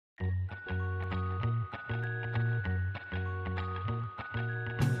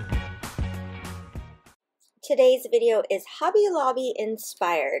Today's video is Hobby Lobby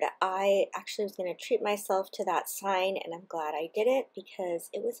inspired. I actually was going to treat myself to that sign, and I'm glad I didn't because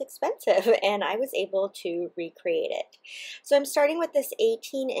it was expensive and I was able to recreate it. So I'm starting with this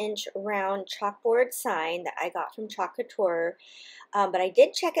 18-inch round chalkboard sign that I got from Chalk Couture, but I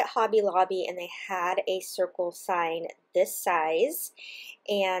did check at Hobby Lobby and they had a circle sign this size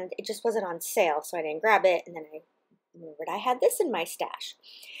and it just wasn't on sale, so I didn't grab it, and then I remembered I had this in my stash.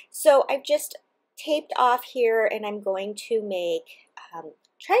 So I've just taped off here, and I'm going to make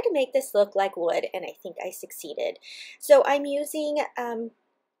try to make this look like wood, and I think I succeeded. So I'm using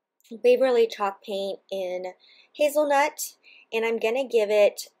Waverly chalk paint in hazelnut, and I'm gonna give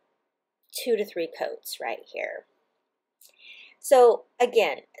it 2 to 3 coats right here. So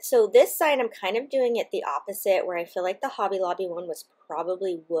again, this sign I'm kind of doing it the opposite, where I feel like the Hobby Lobby one was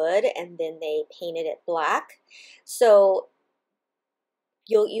probably wood and then they painted it black. So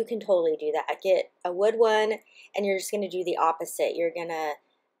you can totally do that. Get a wood one and you're just going to do the opposite. You're going to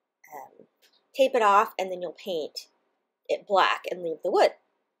tape it off and then you'll paint it black and leave the wood.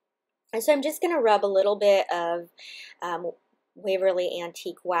 And so I'm just going to rub a little bit of Waverly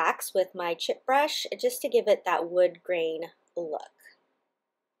Antique Wax with my chip brush just to give it that wood grain look.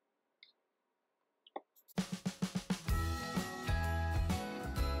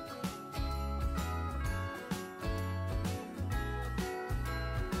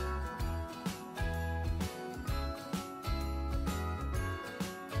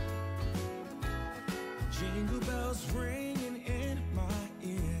 Jingle bells ringing in my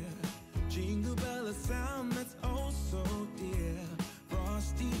ear. Jingle bell, a sound that's oh so dear.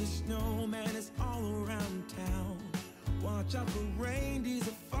 Frosty the snowman is all around town. Watch out for reindeers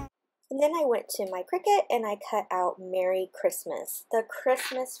of fire. And then I went to my Cricut and I cut out Merry Christmas. The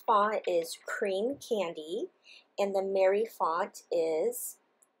Christmas font is Cream Candy and the Merry font is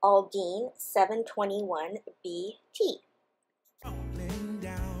Aldine 721 BT.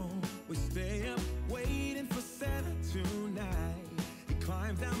 We stay up waiting for Santa tonight. He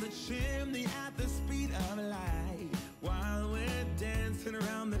climbs down the chimney at the speed of light while we're dancing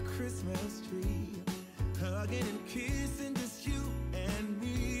around the Christmas tree, hugging and kissing just you and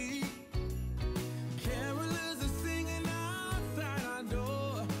me. Carolers are singing outside our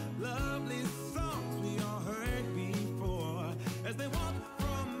door, lovely songs we all heard before, as they walk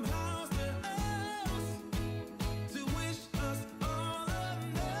from house to house to wish us all a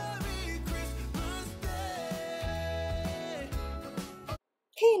Merry Christmas Day.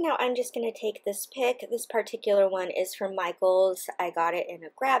 Okay, now I'm just going to take this pick. This particular one is from Michael's. I got it in a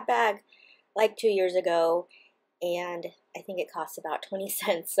grab bag like 2 years ago, and I think it costs about 20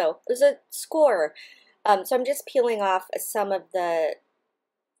 cents, so it was a score. So I'm just peeling off some of the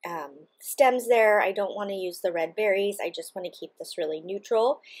stems there. I don't want to use the red berries. I just want to keep this really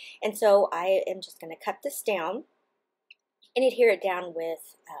neutral, and so I am just going to cut this down and adhere it down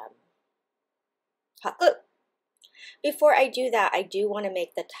with hot glue. Before I do that, I do want to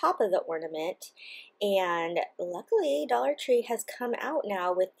make the top of the ornament, and luckily Dollar Tree has come out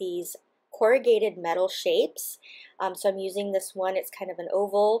now with these corrugated metal shapes. So I'm using this one. It's kind of an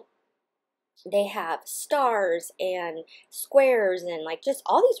oval. They have stars and squares and like just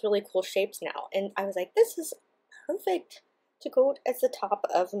all these really cool shapes now, and I was like, this is perfect to go as the top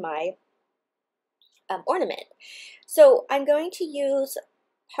of my ornament. So I'm going to use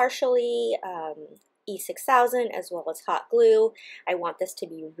partially E6000 as well as hot glue. I want this to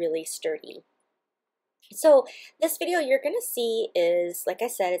be really sturdy. So this video you're going to see is, like I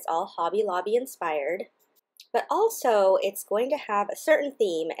said, it's all Hobby Lobby inspired, but also it's going to have a certain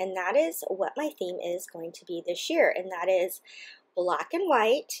theme, and that is what my theme is going to be this year, and that is black and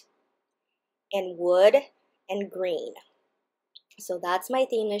white and wood and green. So that's my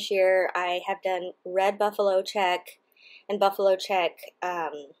theme this year. I have done red buffalo check and buffalo check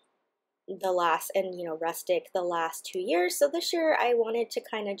the last, and rustic the last 2 years. So this year I wanted to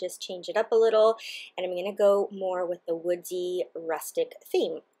kind of just change it up a little, and I'm going to go more with the woodsy rustic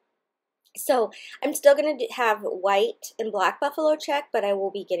theme. So I'm still going to have white and black buffalo check, but I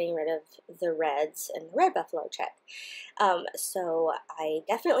will be getting rid of the reds and the red buffalo check. So I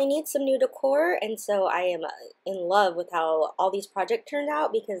definitely need some new decor, and so I am in love with how all these projects turned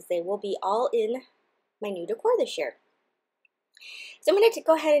out because they will be all in my new decor this year. So I'm going to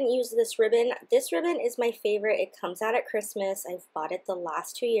go ahead and use this ribbon. This ribbon is my favorite. It comes out at Christmas. I've bought it the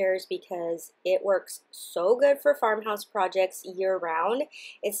last 2 years because it works so good for farmhouse projects year round.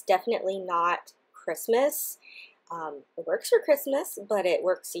 It's definitely not Christmas. It works for Christmas, but it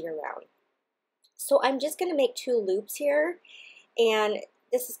works year round. So I'm just going to make 2 loops here, and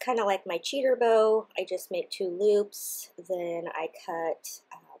this is kind of like my cheater bow. I just make 2 loops, then I cut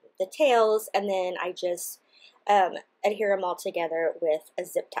the tails, and then I just adhere them all together with a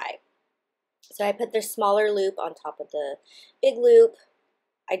zip tie. So I put the smaller loop on top of the big loop.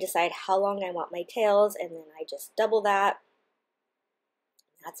 I decide how long I want my tails, and then I just double that.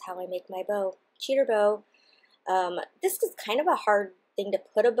 That's how I make my bow, cheater bow. This is kind of a hard thing to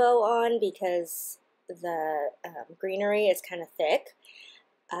put a bow on because the greenery is kind of thick.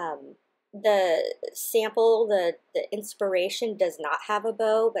 The sample, the inspiration does not have a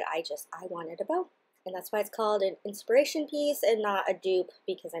bow, but I wanted a bow. And that's why it's called an inspiration piece and not a dupe,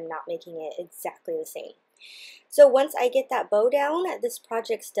 because I'm not making it exactly the same. So once I get that bow down, this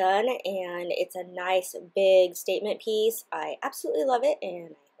project's done, and it's a nice big statement piece. I absolutely love it,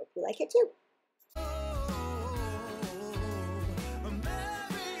 and I hope you like it too.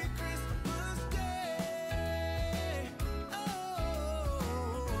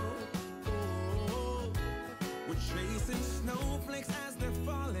 Chasing snowflakes as they're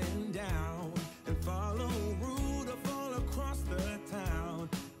falling down, and follow Rudolph all across the town.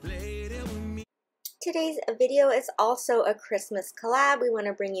 Played it with me. Today's video is also a Christmas collab. We want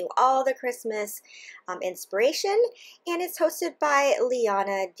to bring you all the Christmas inspiration, and it's hosted by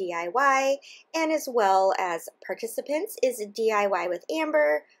Liana DIY, and as well as participants is DIY with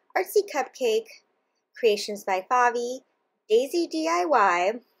Amber, Artsy Cupcake, Creations by Favi, Daisy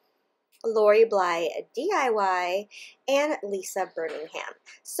DIY, Lori Bly DIY, and Lisa Birmingham.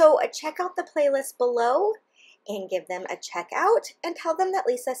 So check out the playlist below and give them a check out and tell them that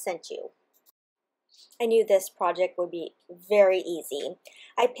Lisa sent you. I knew this project would be very easy.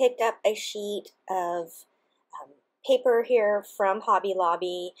 I picked up a sheet of paper here from Hobby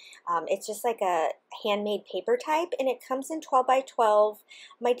Lobby. It's just like a handmade paper type, and it comes in 12 by 12.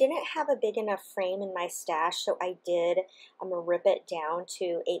 I didn't have a big enough frame in my stash, so I did rip it down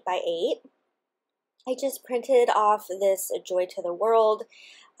to 8 by 8. I just printed off this Joy to the World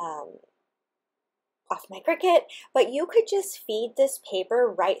off my Cricut, but you could just feed this paper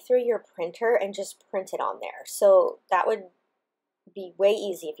right through your printer and just print it on there. So that would be way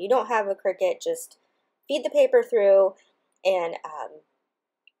easy. If you don't have a Cricut, just feed the paper through, and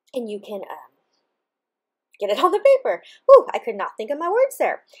you can get it on the paper. Whew, I could not think of my words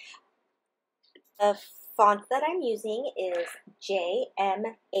there. The font that I'm using is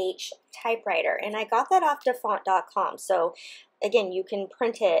JMH typewriter, and I got that off defont.com. So again, you can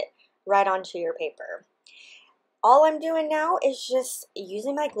print it right onto your paper. All I'm doing now is just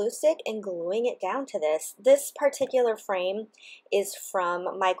using my glue stick and gluing it down to this. This particular frame is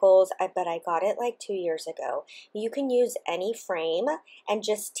from Michaels, but I got it like 2 years ago. You can use any frame and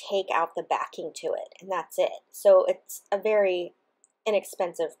just take out the backing to it, and that's it. So it's a very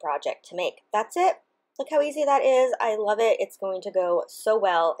inexpensive project to make. That's it. Look how easy that is. I love it. It's going to go so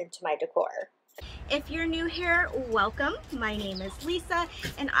well into my decor. If you're new here, welcome. My name is Lisa,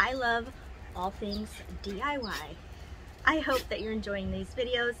 and I love all things DIY. I hope that you're enjoying these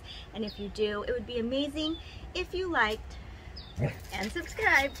videos, and if you do, it would be amazing if you liked and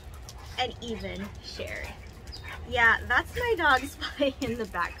subscribed and even shared. Yeah, that's my dogs playing in the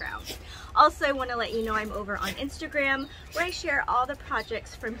background. Also, I want to let you know I'm over on Instagram, where I share all the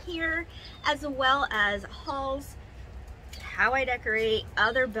projects from here, as well as hauls, how I decorate,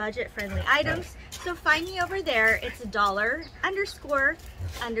 other budget-friendly items. So find me over there. It's $__mom,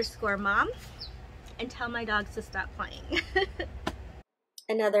 and tell my dogs to stop playing.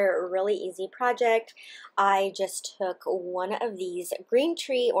 Another really easy project. I just took one of these green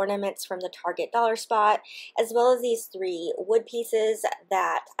tree ornaments from the Target dollar spot, as well as these 3 wood pieces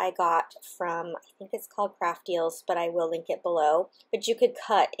that I got from, I think it's called Crafty Peeps, but I will link it below. But you could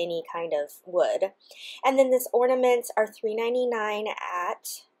cut any kind of wood. And then these ornaments are $3.99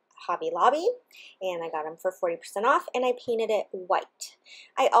 at Hobby Lobby, and I got them for 40% off, and I painted it white.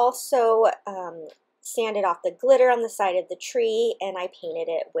 I also sanded off the glitter on the side of the tree, and I painted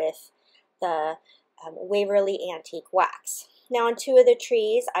it with the Waverly Antique Wax. Now on 2 of the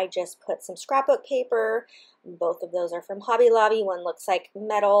trees, I just put some scrapbook paper. Both of those are from Hobby Lobby. One looks like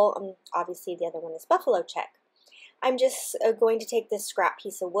metal. Obviously the other one is buffalo check. I'm just going to take this scrap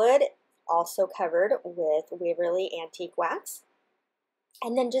piece of wood, also covered with Waverly Antique Wax,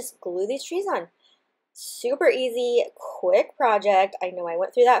 and then just glue these trees on. Super easy, quick project. I know I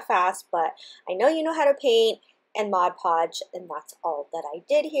went through that fast, but I know you know how to paint and Mod Podge, and that's all that I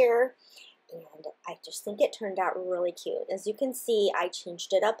did here. And I just think it turned out really cute. As you can see, I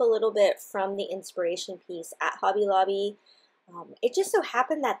changed it up a little bit from the inspiration piece at Hobby Lobby. It just so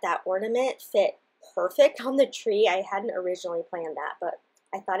happened that that ornament fit perfect on the tree. I hadn't originally planned that, but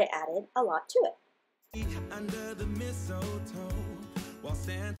I thought it added a lot to it. Under the mistletoe, while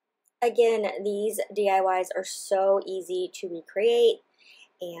Santa Again, these DIYs are so easy to recreate,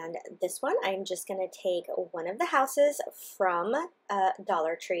 And this one, I'm just going to take one of the houses from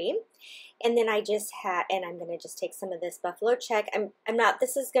Dollar Tree. And then I'm going to just take some of this buffalo check.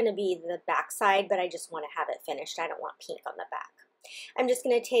 This is going to be the back side, but I just want to have it finished. I don't want pink on the back. I'm just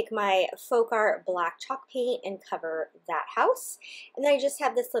going to take my Folk Art black chalk paint and cover that house. And then I just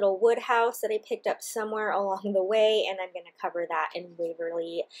have this little wood house that I picked up somewhere along the way, and I'm going to cover that in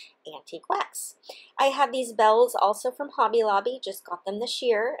Waverly Antique Wax. I have these bells also from Hobby Lobby, just got them this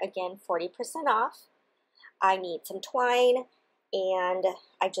year, again 40% off. I need some twine, and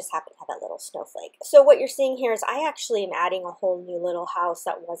I just happen to have a little snowflake. So what you're seeing here is I actually am adding a whole new little house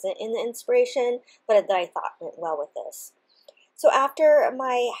that wasn't in the inspiration, but that I thought went well with this. So after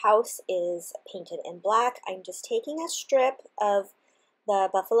my house is painted in black, I'm just taking a strip of the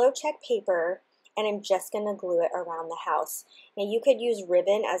buffalo check paper and I'm just going to glue it around the house. Now you could use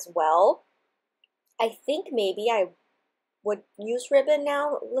ribbon as well. I think maybe I would use ribbon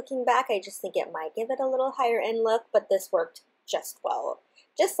now looking back. I just think it might give it a little higher end look, but this worked just well,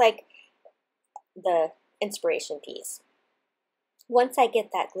 just like the inspiration piece. Once I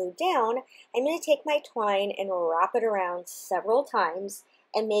get that glued down, I'm going to take my twine and wrap it around several times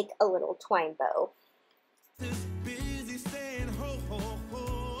and make a little twine bow. Busy saying ho ho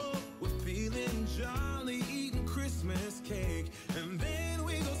ho, we're feeling jolly, eating Christmas cake, and then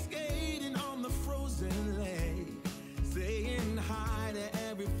we go skating on the frozen lake, saying hi to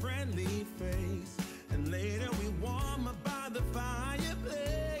every friendly face, and later we warm up by the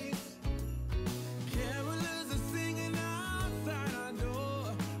fireplace. Carolers are singing outside our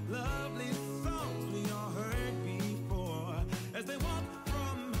door, lovely songs we all heard before, as they walk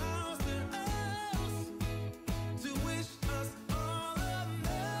from house to house to wish us all a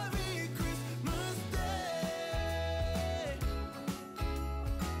Merry Christmas Day.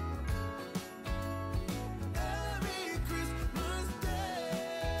 Merry Christmas Day.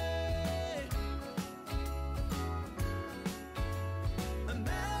 A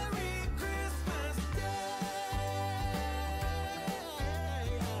Merry Christmas Day.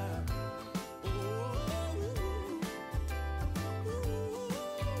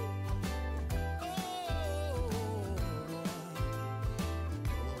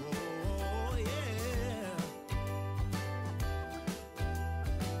 Oh, yeah.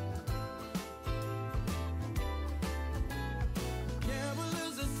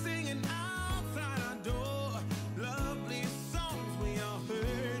 Carolers are singing outside our door, lovely songs we all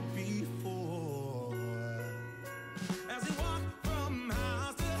heard before, as we walk from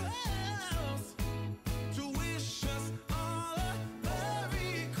house to house to wish us all a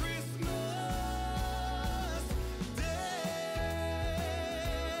Merry Christmas Day.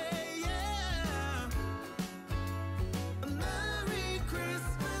 Yeah. A Merry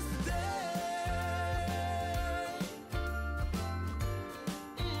Christmas Day.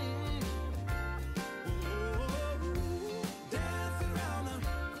 Dance around the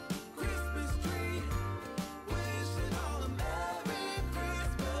Christmas tree, wishing all a Merry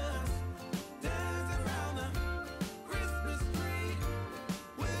Christmas. Dance around the Christmas tree,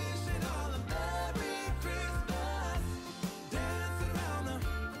 wishing all a Merry Christmas. Dance around the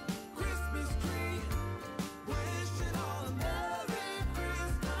Christmas tree, wishing all a Merry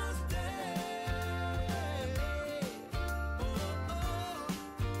Christmas Day.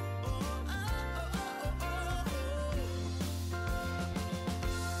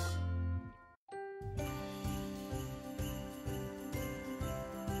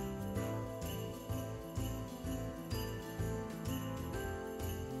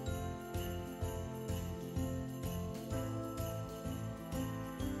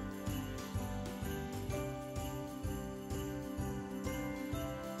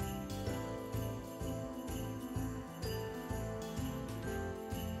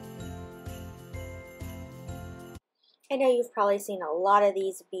 I know you've probably seen a lot of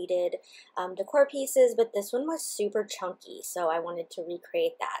these beaded decor pieces, but this one was super chunky, so I wanted to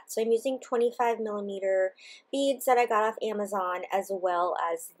recreate that. So I'm using 25mm beads that I got off Amazon, as well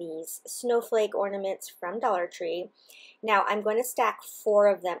as these snowflake ornaments from Dollar Tree. Now I'm going to stack 4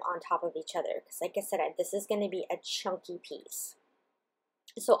 of them on top of each other, because like I said, this is going to be a chunky piece.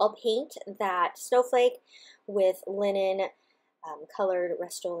 So I'll paint that snowflake with linen colored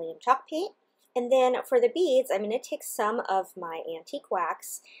Rust-Oleum chalk paint. And then for the beads, I'm going to take some of my antique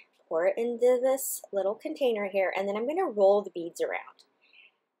wax, pour it into this little container here, and then I'm going to roll the beads around.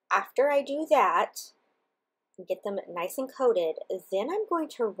 After I do that, and get them nice and coated, then I'm going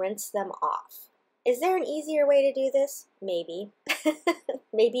to rinse them off. Is there an easier way to do this? Maybe.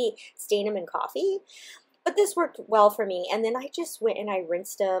 Maybe stain them in coffee? But this worked well for me, and then I just went and I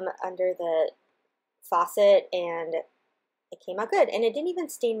rinsed them under the faucet and it came out good, and it didn't even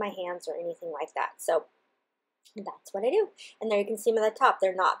stain my hands or anything like that. So that's what I do. And there you can see them at the top.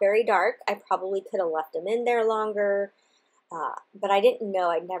 They're not very dark. I probably could have left them in there longer, but I didn't know.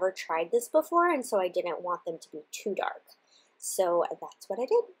 I'd never tried this before, and so I didn't want them to be too dark. So that's what I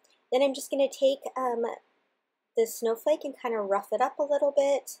did. Then I'm just going to take this snowflake and kind of rough it up a little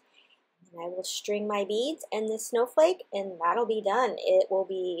bit. And I will string my beads and this snowflake, and that'll be done. It will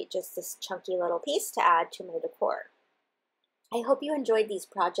be just this chunky little piece to add to my decor. I hope you enjoyed these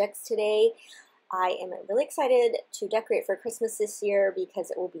projects today. I am really excited to decorate for Christmas this year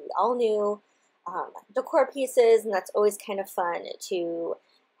because it will be all new decor pieces, and that's always kind of fun to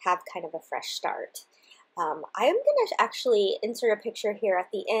have kind of a fresh start. I am going to actually insert a picture here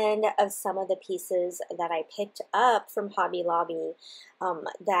at the end of some of the pieces that I picked up from Hobby Lobby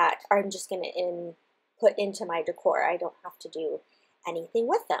that I'm just going to put into my decor. I don't have to do anything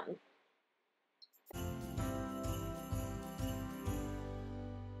with them.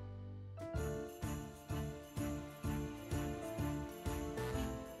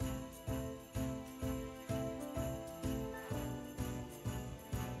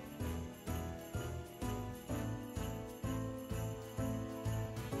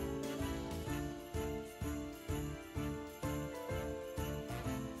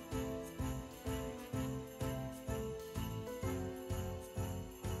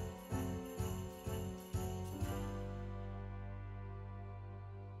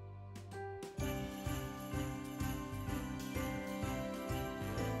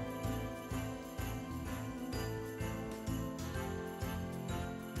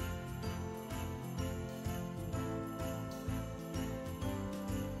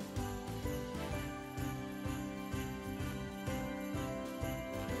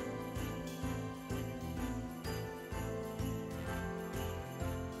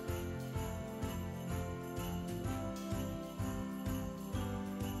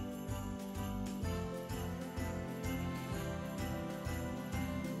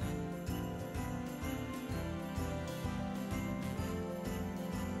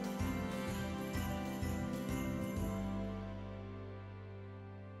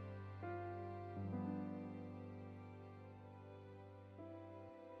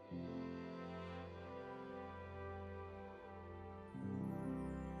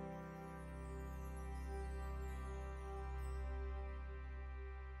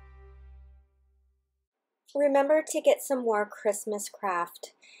 Remember to get some more Christmas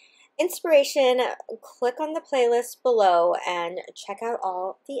craft inspiration. Click on the playlist below and check out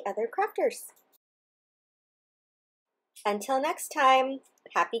all the other crafters. Until next time,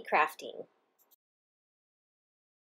 happy crafting.